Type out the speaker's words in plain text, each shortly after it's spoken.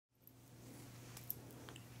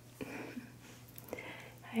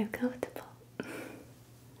Are you comfortable?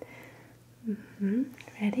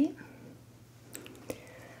 Ready?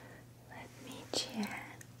 Let me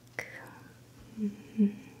check. Do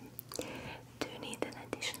you need an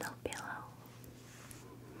additional pillow?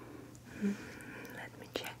 Let me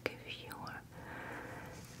check if your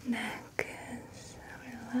neck is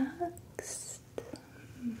relaxed.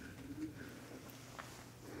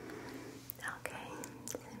 Okay,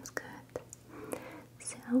 seems good.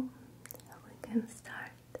 So, we can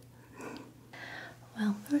start.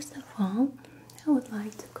 Well, first of all, I would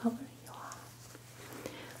like to cover you up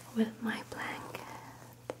with my blanket.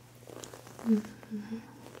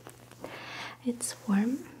 It's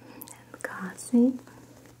warm and cozy and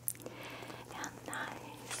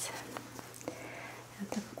nice.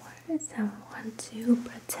 And of course, I want to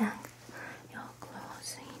protect your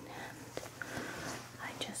clothing, and I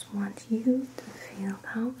just want you to feel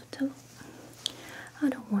comfortable. I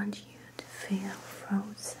don't want you to feel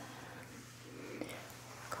frozen,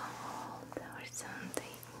 cold, or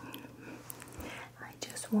something. I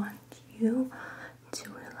just want you to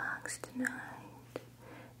relax tonight,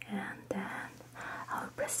 and then our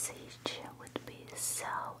procedure would be so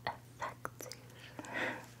effective.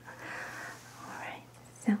 Alright,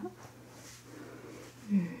 so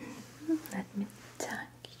let me tuck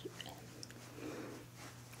you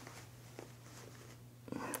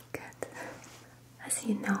in. Good. As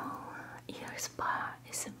you know, ear spa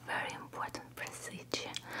is a very important procedure,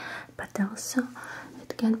 but also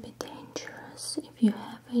it can be dangerous if you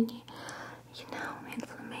have any,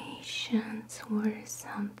 inflammations or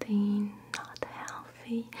something not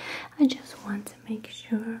healthy. I just want to make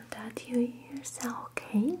sure that your ears are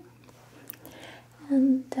okay.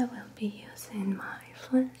 And I will be using my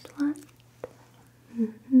flashlight.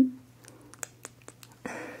 And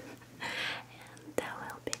I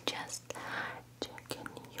will be just checking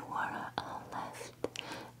your left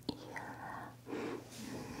ear.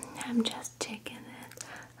 I'm just checking it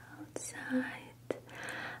outside.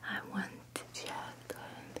 I want to check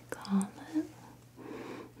the color.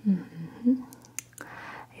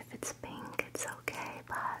 If it's pink, it's okay,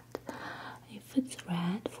 but if it's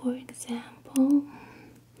red, for example,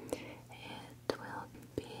 it will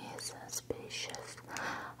be suspicious.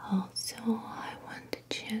 Also, I want to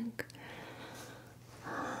check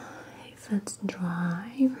if it's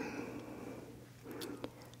dry.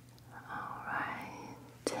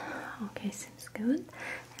 Alright, okay, seems good.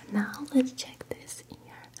 And now let's check this ear.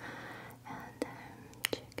 And I'm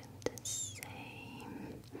checking the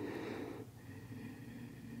same.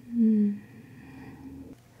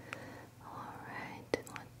 Alright,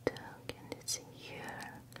 what can you see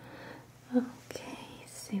here? Okay,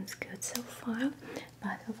 seems good so far.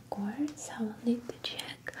 But of course, I will need to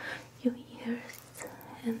check your ears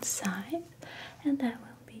inside. And I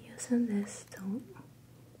will be using this tool.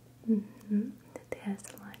 It has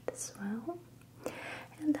light as well.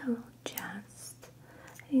 And I will just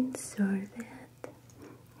insert it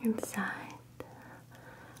inside.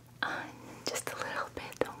 Just a little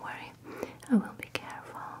bit, don't worry. I will be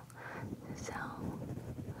careful. So,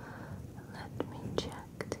 let me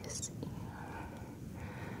check this ear.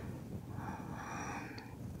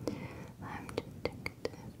 I'm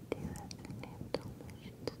detective. Do you have any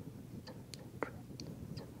inflammations?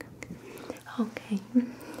 Okay,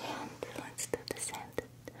 and let's do the same. This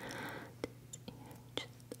ear just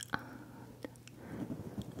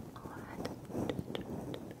alright.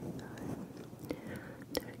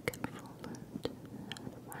 Very careful, but I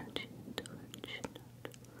don't want you to hurt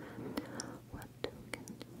what we can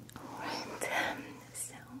do. Alright,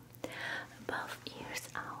 so both ears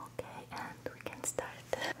are okay, and we can start.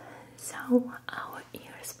 So our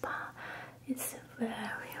ear spa is a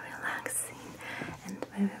very relaxing and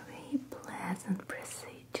very pleasant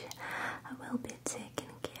procedure. I will be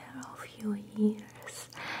taking care of your ears,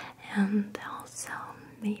 and also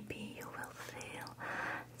maybe you will feel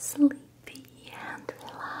sleepy and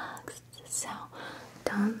relaxed. So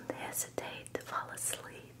don't hesitate to fall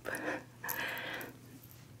asleep.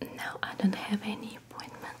 No, I don't have any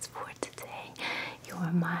appointments for today. You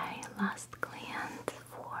are my last client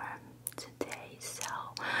for today, so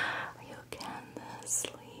you can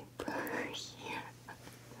sleep here.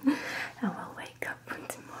 I will wake up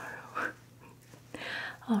tomorrow.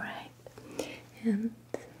 Alright, and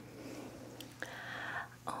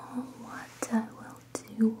all what I will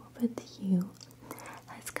do with you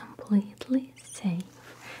is completely safe,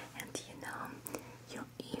 and your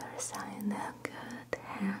ears are in a good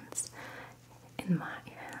hands, in my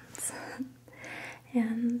hands.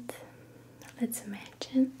 And let's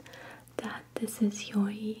imagine that this is your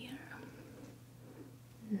ear.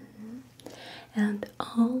 And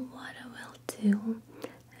all what I will do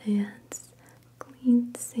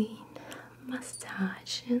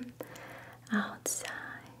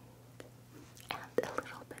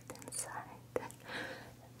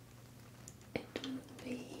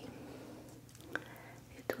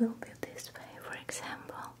will be this way. For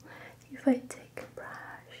example, if I take a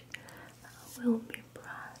brush, I will be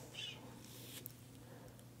brushing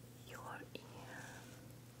your ear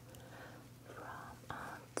from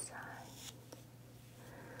outside,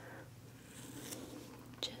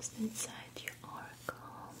 just inside your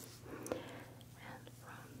auricle, and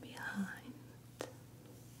from behind,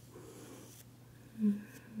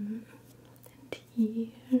 and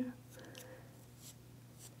here.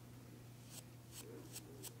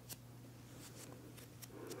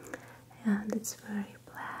 And it's very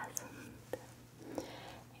pleasant.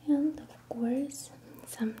 And of course,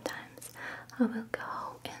 sometimes I will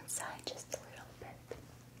go inside just a little bit.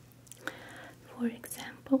 For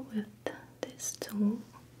example, with this tool,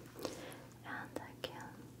 and I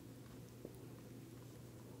can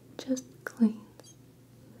just cleanse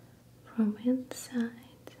from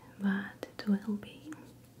inside, but it will be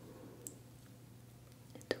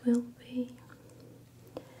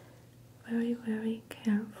very, very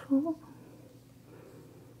careful.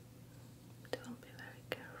 It will be very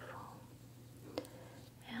careful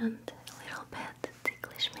and a little bit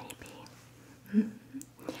ticklish maybe,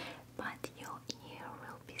 but your ear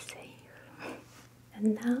will be safe.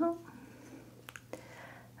 And now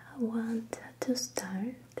I want to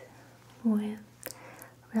start with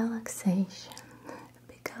relaxation,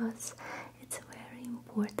 because it's a very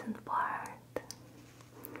important part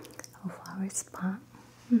of our spa.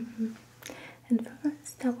 And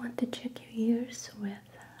first I want to check your ears with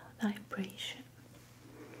vibration.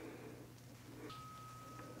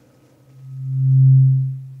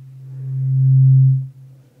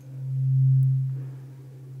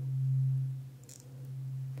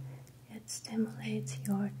 It stimulates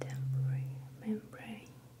your temporary membrane.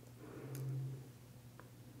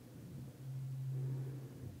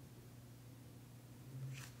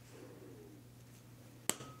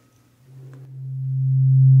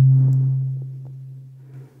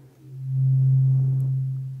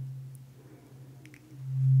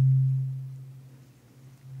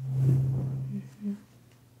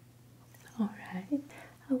 Alright,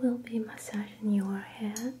 I will be massaging your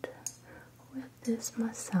head with this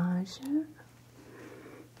massager,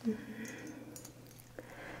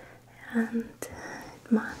 and it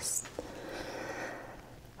must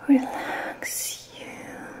relax you.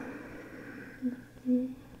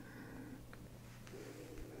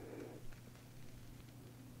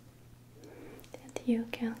 And you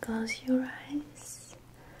can close your eyes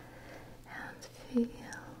and feel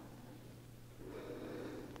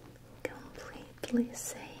completely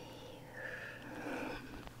safe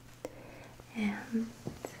and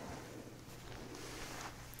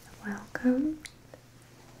welcome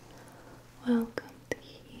to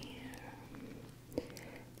here.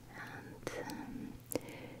 And you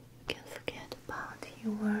can forget about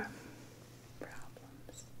your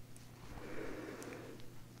problems,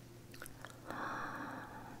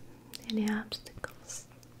 any obstacles.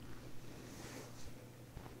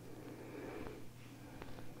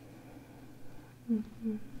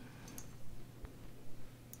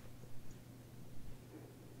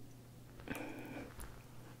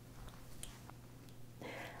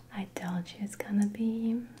 I told you it's gonna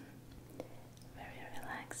be very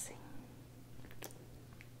relaxing.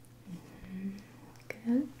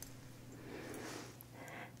 Good.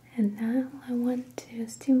 And now I want to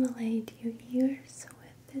stimulate your ears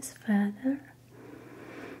with this feather.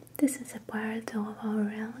 This is a part of our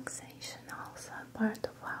relaxation, also a part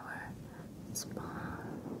of our spa.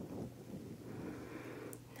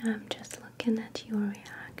 Now I'm just looking at your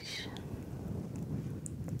reaction.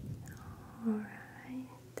 Alright.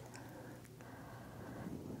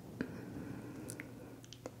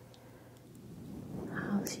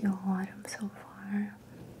 How's your autumn so far?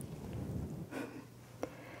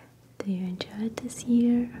 Do you enjoy it this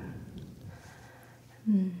year?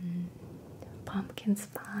 Pumpkin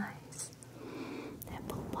spice,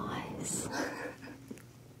 apple pies.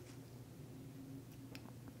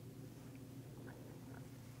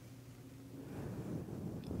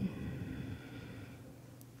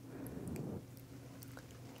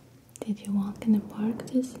 Did you walk in the park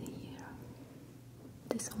this year?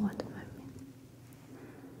 This autumn, I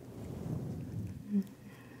mean.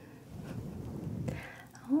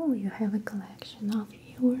 Oh, you have a collection of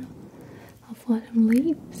autumn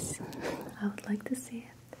leaves. I would like to see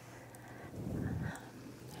it.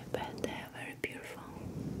 I bet they are very beautiful.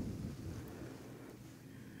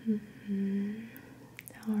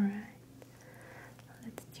 Alright,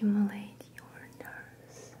 let's stimulate your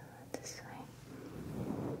nerves this way.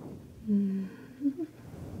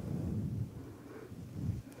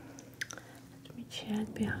 Let me check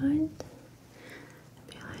behind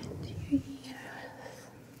your ears.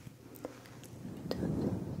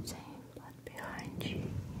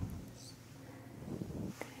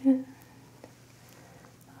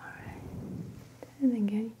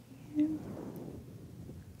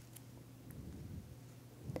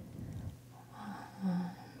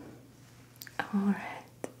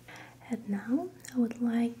 Alright, and now I would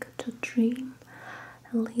like to trim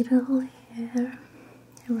a little hair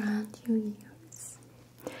around your ears.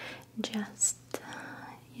 Just,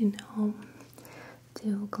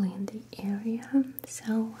 to clean the area.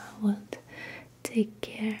 So I would take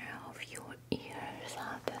care of your ears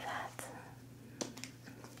after that.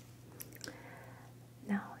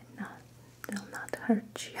 No, it will not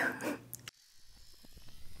hurt you.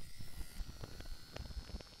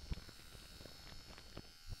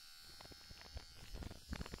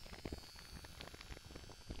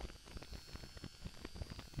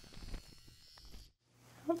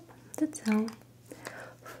 That's all.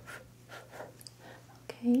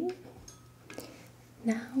 Okay,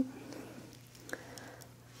 now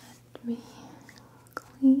let me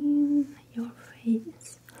clean your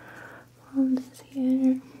face from this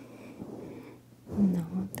hair. No,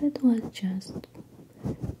 that was just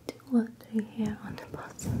 2 or 3 hair on the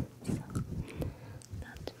bottom, so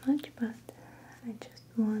not much, but I just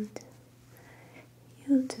want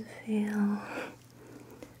you to feel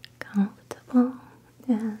comfortable,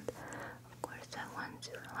 and of course I want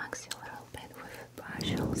to relax you a little bit with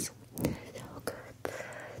brushes. So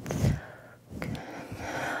good. Good.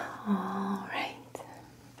 Alright.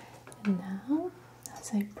 And now,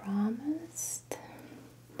 as I promised,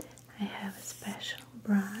 I have a special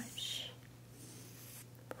brush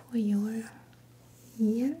for your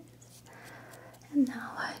ears. And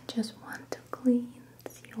now I just want to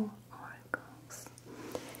cleanse your organs,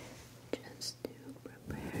 just to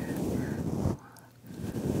prepare for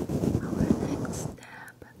our next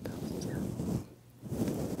step, and also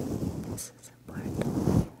this is a part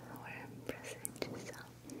of our procedure.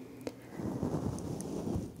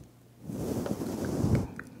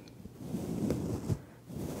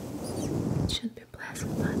 So it should be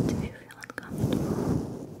pleasant, but if you feel uncomfortable,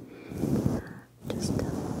 just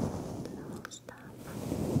don't stop.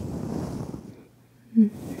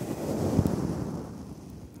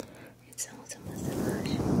 It's also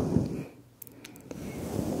massage.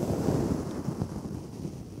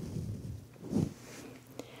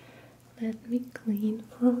 Let me clean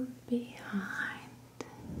from behind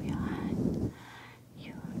your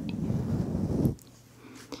ear.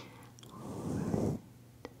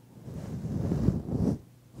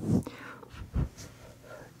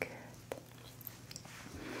 Good.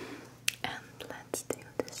 And let's do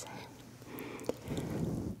the same.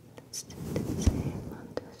 Let's do the same on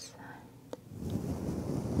this side.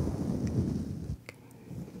 Okay.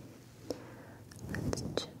 Let's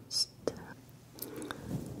just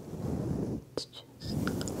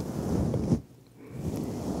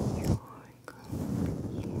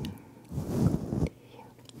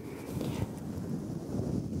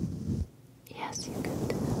yes, you can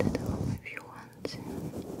do that at home if you want to.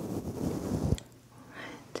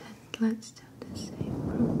 Alright, and let's do the same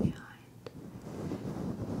from behind.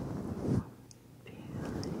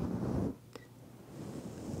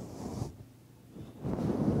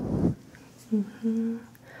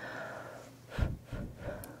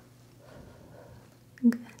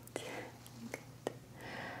 Good. Good.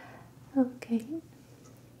 Okay.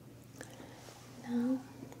 Now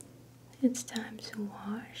it's time to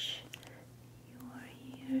wash your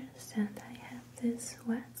ears, and I have this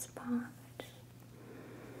wet sponge.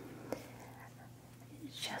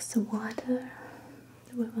 It's just water.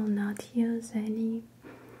 We will not use any,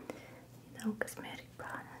 cosmetic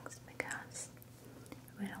products because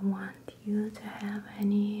we don't want you to have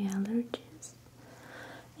any allergies.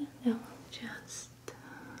 And I will just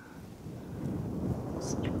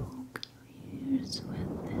stroke your ears with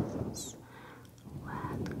this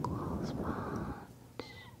wet cloth sponge.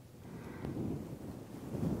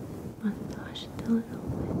 Massage it a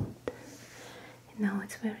little bit. And now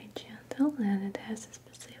it's very gentle, and it has a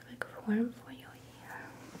specific form for your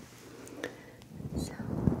ear. So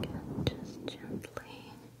we can just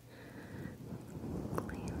gently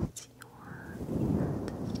cleanse your ear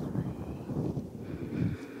this way.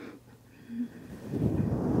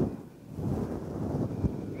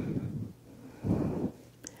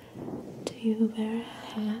 Do you wear a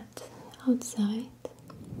hat outside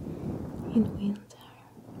in winter?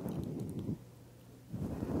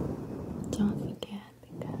 Don't forget,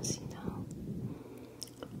 because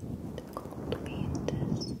the cold wind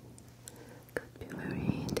could be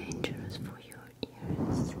very dangerous for your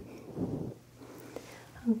ears.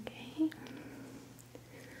 Okay,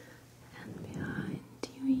 and behind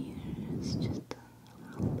your ears just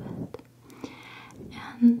a little bit,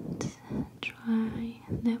 and try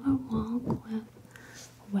never walk with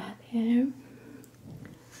wet hair,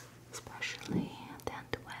 especially then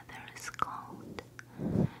the weather is cold,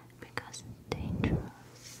 because it's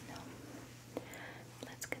dangerous. No.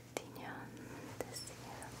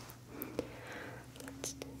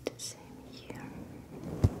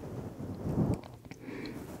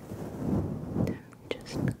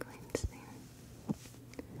 cleansing.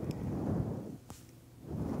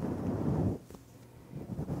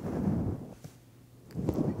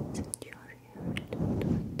 Cleansing your hair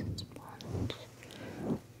with the sponge.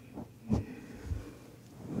 And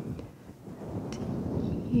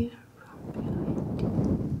here from behind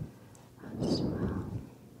as well.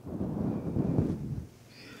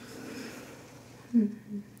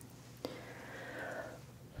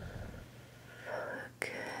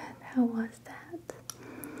 Good. How was that?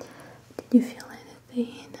 Did you feel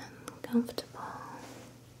anything uncomfortable?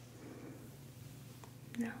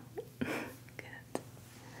 No? Good.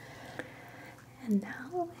 And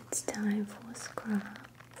now it's time for scrub.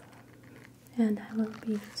 And I will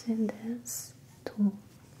be using this tool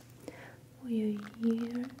for your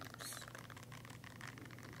ears.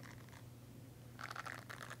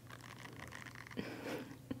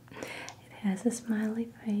 It has a smiley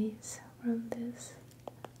face from this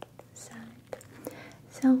side.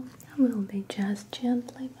 So I will be just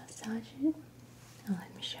gently massaging. Oh,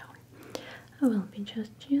 let me show you. I will be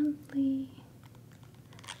just gently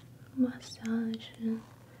massaging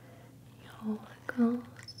your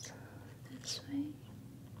ankles this way.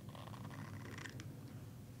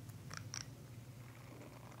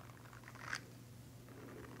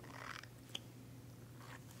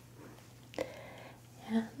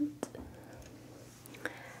 And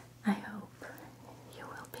I hope you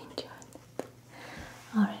will be enjoying it.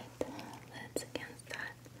 Alright, let's again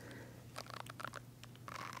start.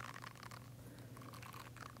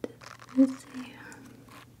 This is here.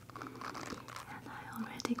 And I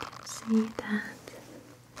already can see that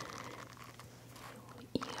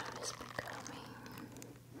your ear is becoming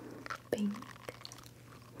pink.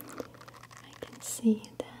 I can see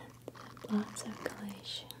that the blood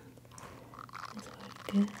circulation is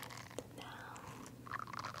very good now.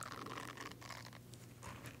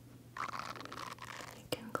 You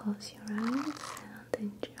can close your eyes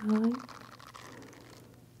and enjoy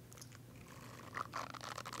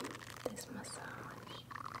this massage.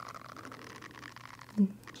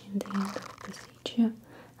 In the end of the procedure,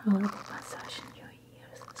 I will be massaging your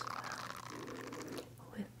ears as well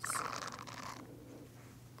with serum.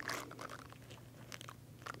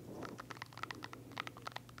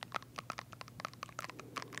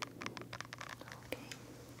 Okay,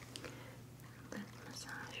 let's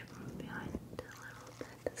massage from behind a little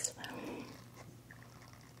bit as well.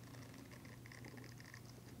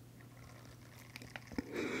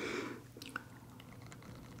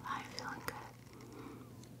 I'm feeling good.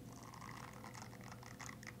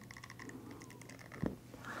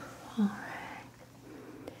 Alright.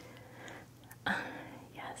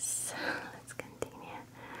 Yes, let's continue.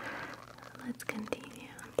 Let's continue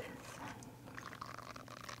on this side.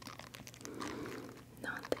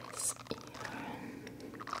 Not this ear.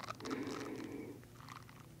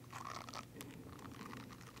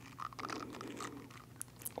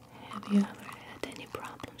 Have you ever had any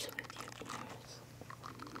problems with your ears?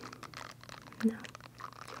 No,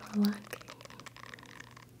 you're lucky.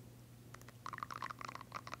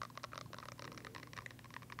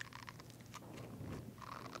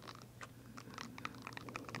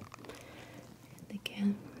 And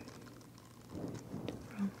again,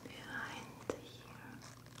 from behind here.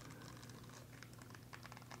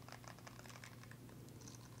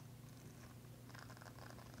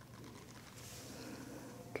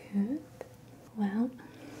 Good. Well,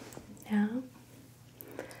 now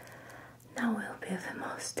will be the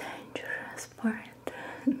most dangerous part.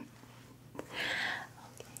 Okay,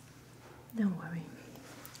 don't worry.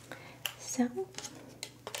 So,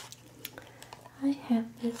 I have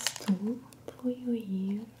this tool for your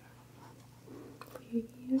ear, for your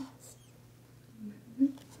ears,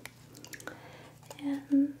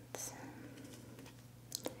 and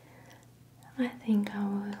I think I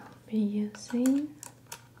will be using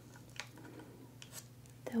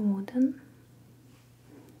the wooden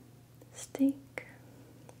stick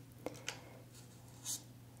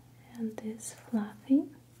and this fluffy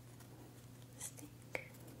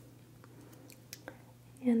stick,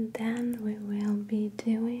 and then we will be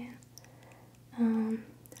doing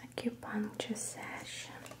acupuncture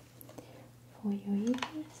session for your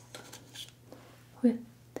ears with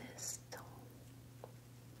this tool.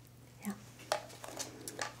 Yeah.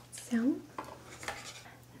 So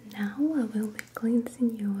now I will be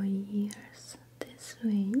cleansing your ears this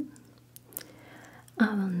way. I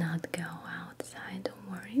will not go outside, don't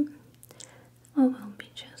worry. I will be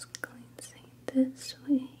just cleansing this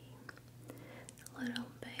way a little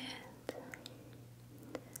bit,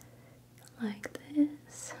 like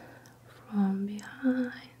this, from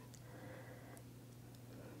behind.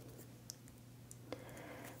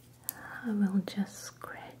 I will will just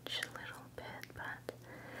scratch a little bit, but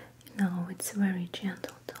no, it's very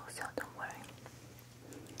gentle though, so don't worry.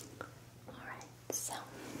 Alright, so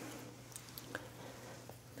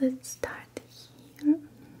let's start here.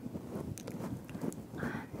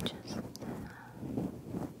 I'm just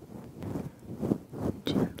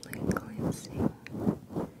gently cleansing your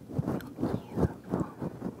ear from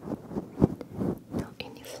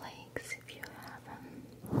any flakes if you have them.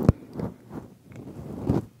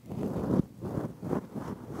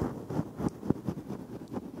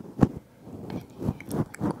 Any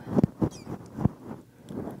liquids.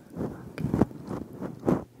 Okay.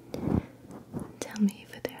 Tell me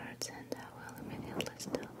if it hurts and I will immediately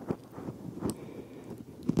stop.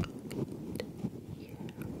 Here.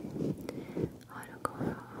 I don't go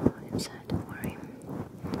inside, don't worry.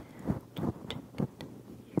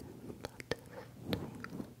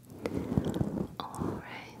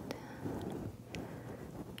 Alright.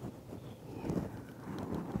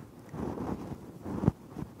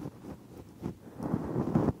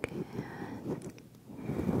 Good.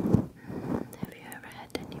 Have you ever had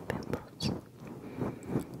any pimples?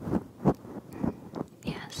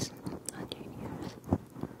 Yes, on your ears.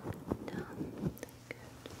 No, good.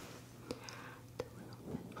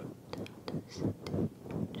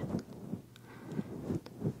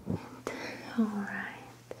 Alright.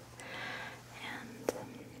 And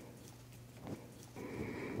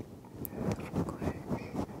of course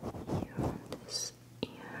here on this ear.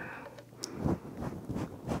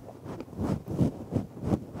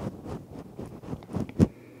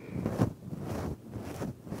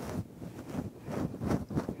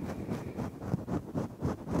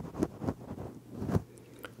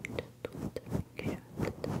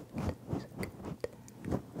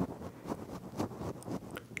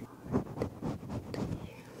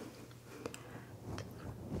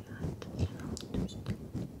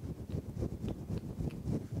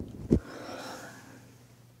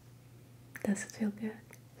 Does it feel good?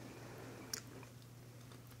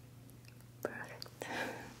 Perfect.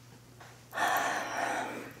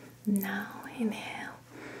 Now inhale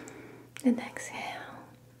and exhale.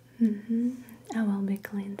 I will be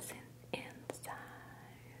cleansing inside.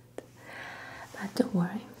 But don't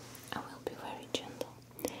worry, I will be very gentle.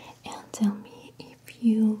 And tell me if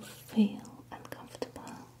you feel uncomfortable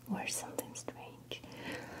or something strange.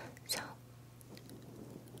 So,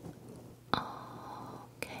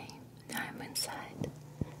 okay, I'm inside.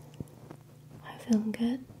 I feel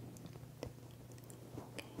good.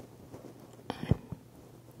 Okay,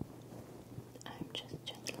 I'm just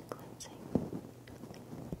gently cleansing.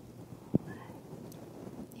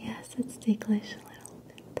 Yes, it's ticklish a little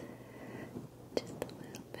bit. Just a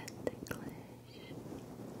little bit ticklish.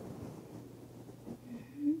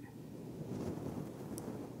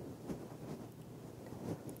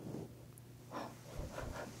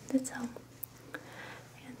 That's all.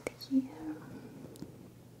 And here.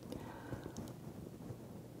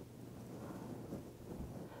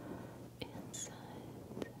 Inside.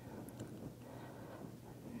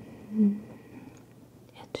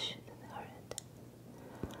 It shouldn't hurt.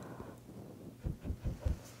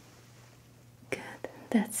 Good,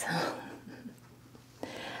 that's all.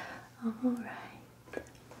 Alright.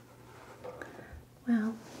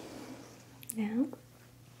 Well, now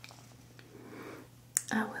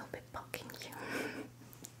I will be poking you.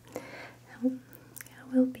 Now, I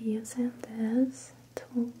will be using this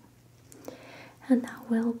tool and I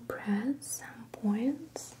will press some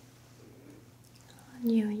points on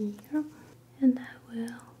your ear and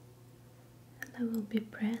I will be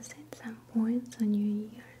pressing some points on your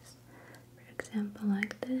ears. For example,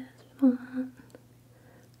 like this one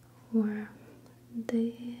or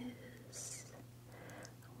this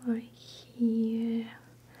or here.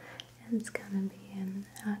 And it's gonna be an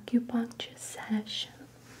acupuncture session.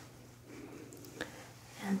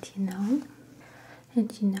 And you know,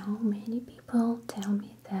 many people tell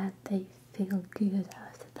me that they feel good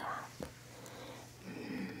after that.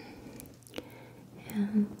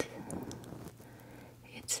 And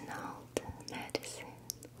it's not medicine.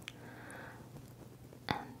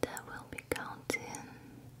 And I will be counting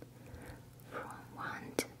from 1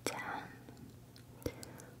 to 10.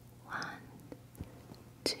 1,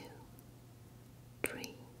 2,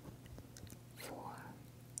 3, 4,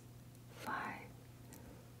 5,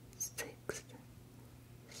 6,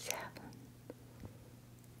 7,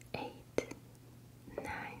 8, 9,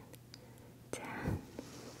 10.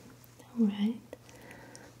 Alright.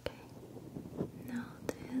 Okay. Now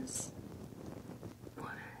this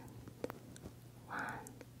one,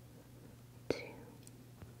 2,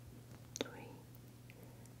 3,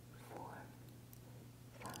 4,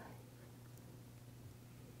 5,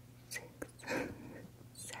 6,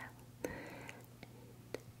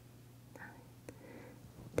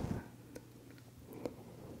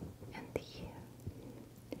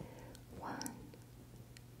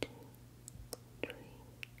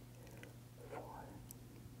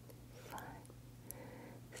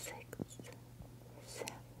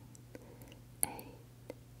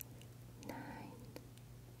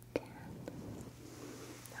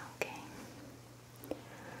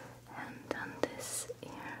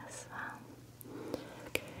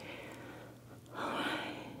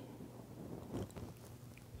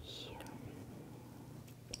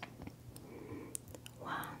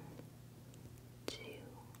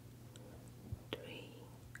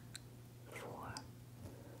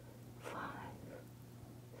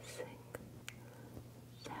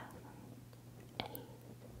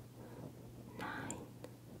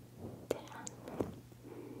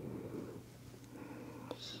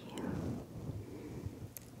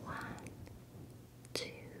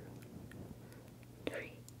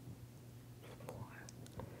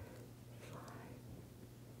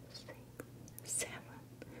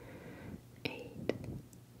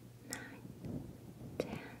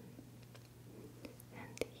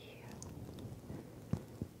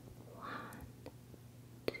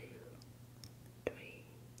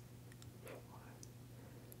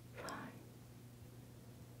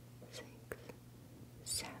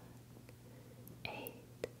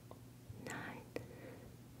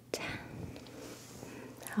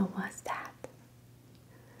 How was that?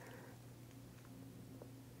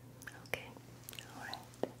 Okay, alright.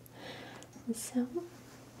 So,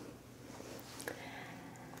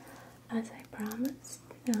 as I promised,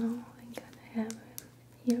 now I'm gonna have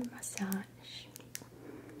a ear massage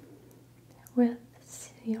with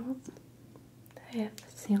serum. I have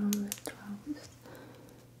serum with rose,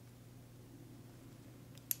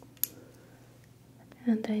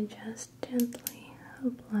 and I just gently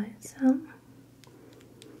apply some.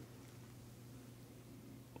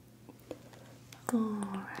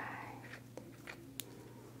 Alright,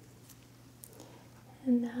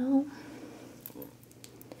 and now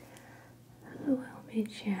I will be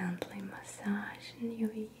gently massaging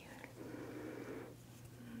your ear.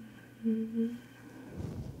 And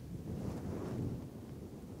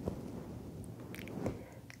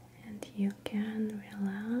you can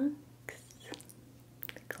relax,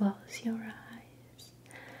 close your eyes,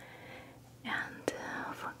 and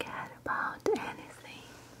forget about anything.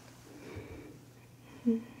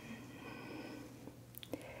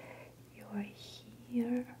 You're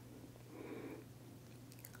here,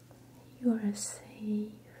 you're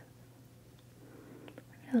safe,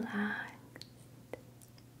 relaxed.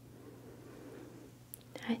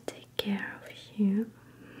 I take care of you.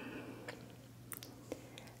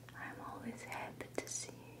 I'm always happy to see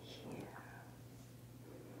you here.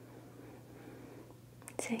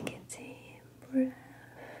 Take a deep breath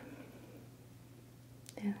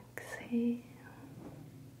and exhale.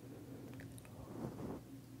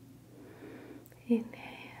 Inhale,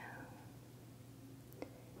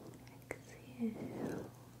 exhale.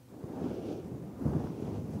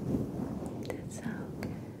 That's so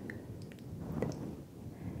good.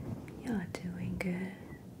 You're doing good.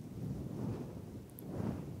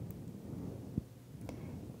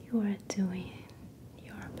 You are doing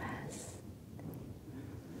your best.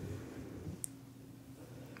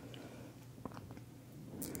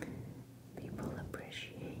 People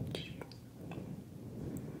appreciate you.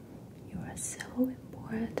 You are so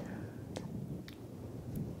important.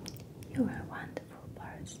 You are a wonderful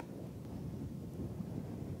person.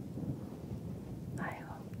 I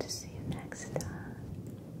hope to see you next time.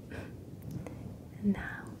 And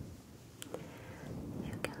now